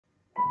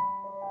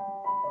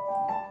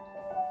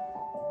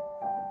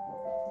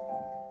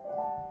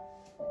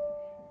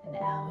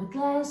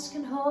hourglass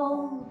can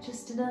hold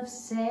just enough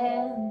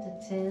sand to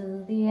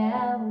tell the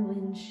hour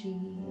when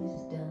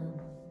she's done.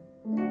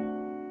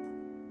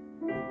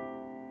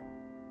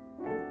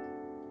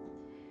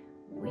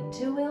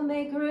 Winter will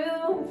make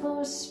room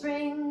for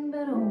spring,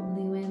 but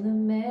only when the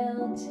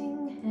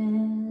melting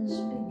has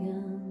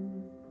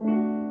begun.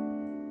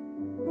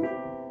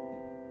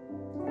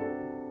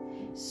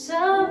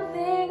 Some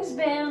things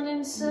bend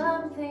and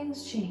some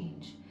things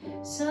change.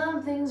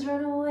 Some things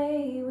run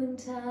away when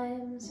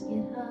times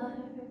get hard.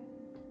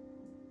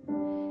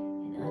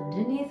 And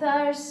underneath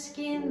our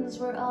skins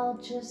we're all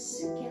just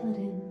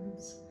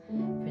skeletons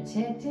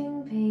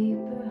protecting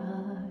paper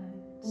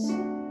hearts.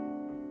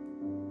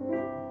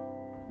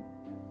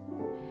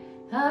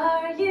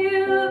 Are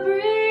you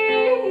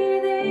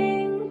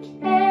breathing?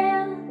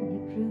 Can you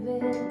prove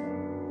it?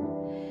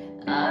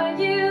 Are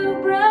you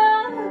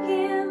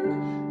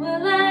broken?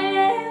 Well, I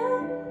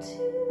am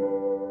too.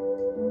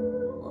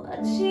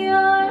 What's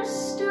your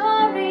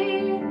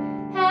story?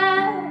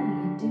 How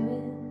you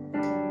doing?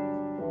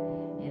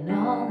 And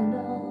all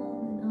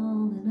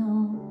in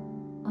all,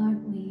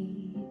 aren't we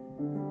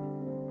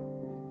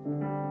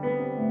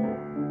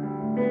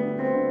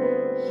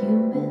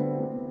human?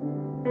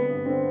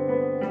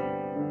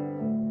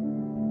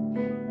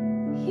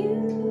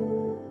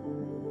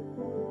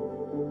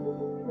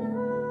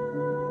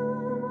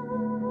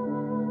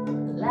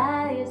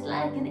 Lie is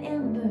like an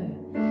ember,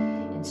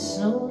 and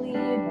slowly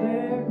it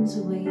burns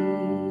away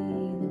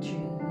the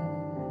truth.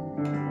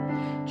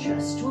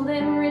 Trust will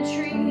then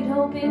retreat,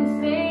 hoping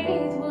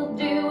faith will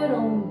do what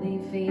only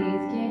faith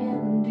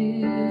can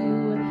do.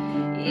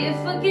 If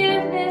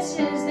forgiveness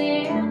is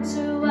the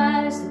answer,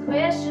 why is the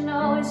question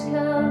always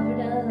covered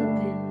up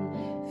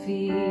in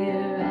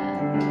fear?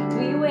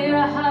 We wear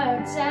our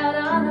hearts out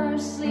on our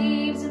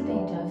sleeves and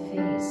paint our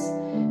face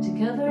to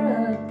cover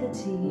up the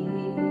tears.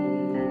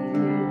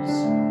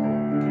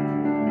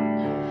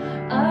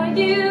 Are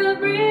you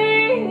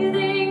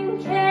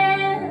breathing?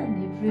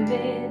 Can you prove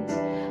it?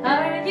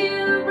 Are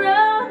you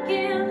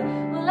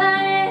broken? Well, I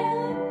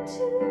am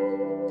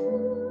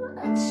too.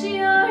 What's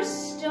your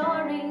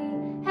story?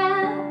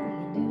 How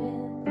you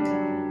doing?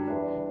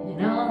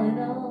 And all in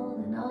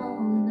all,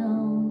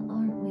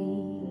 aren't we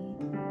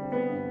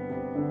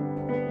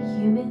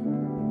human?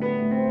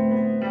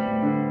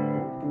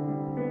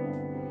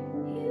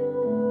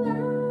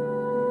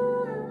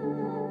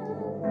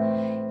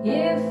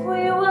 If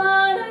we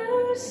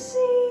water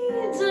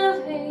seeds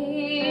of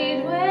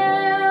hate,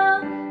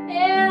 well,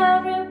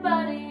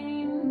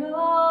 everybody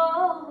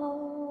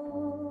knows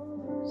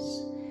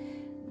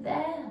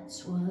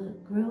that's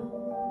what grows.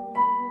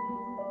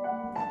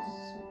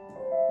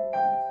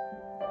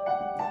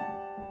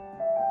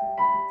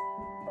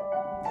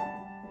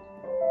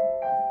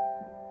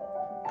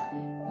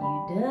 You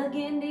dug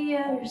into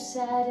your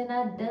side and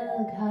I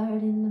dug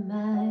hard into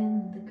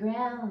mine. The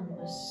ground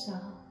was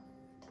soft.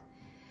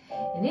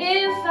 And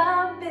if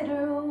I'm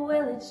bitter,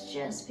 well, it's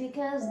just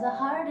because the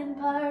hardened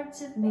parts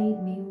have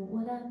made me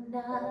what I'm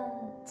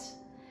not.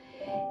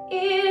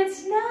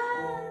 It's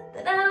not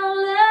that I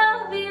don't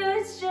love you,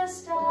 it's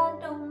just I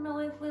don't know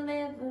if we'll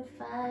ever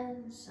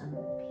find some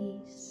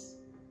peace.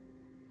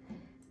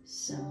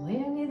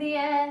 Somewhere near the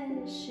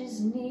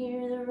ashes,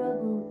 near the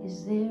rubble,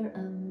 is there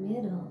a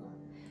middle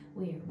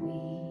where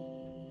we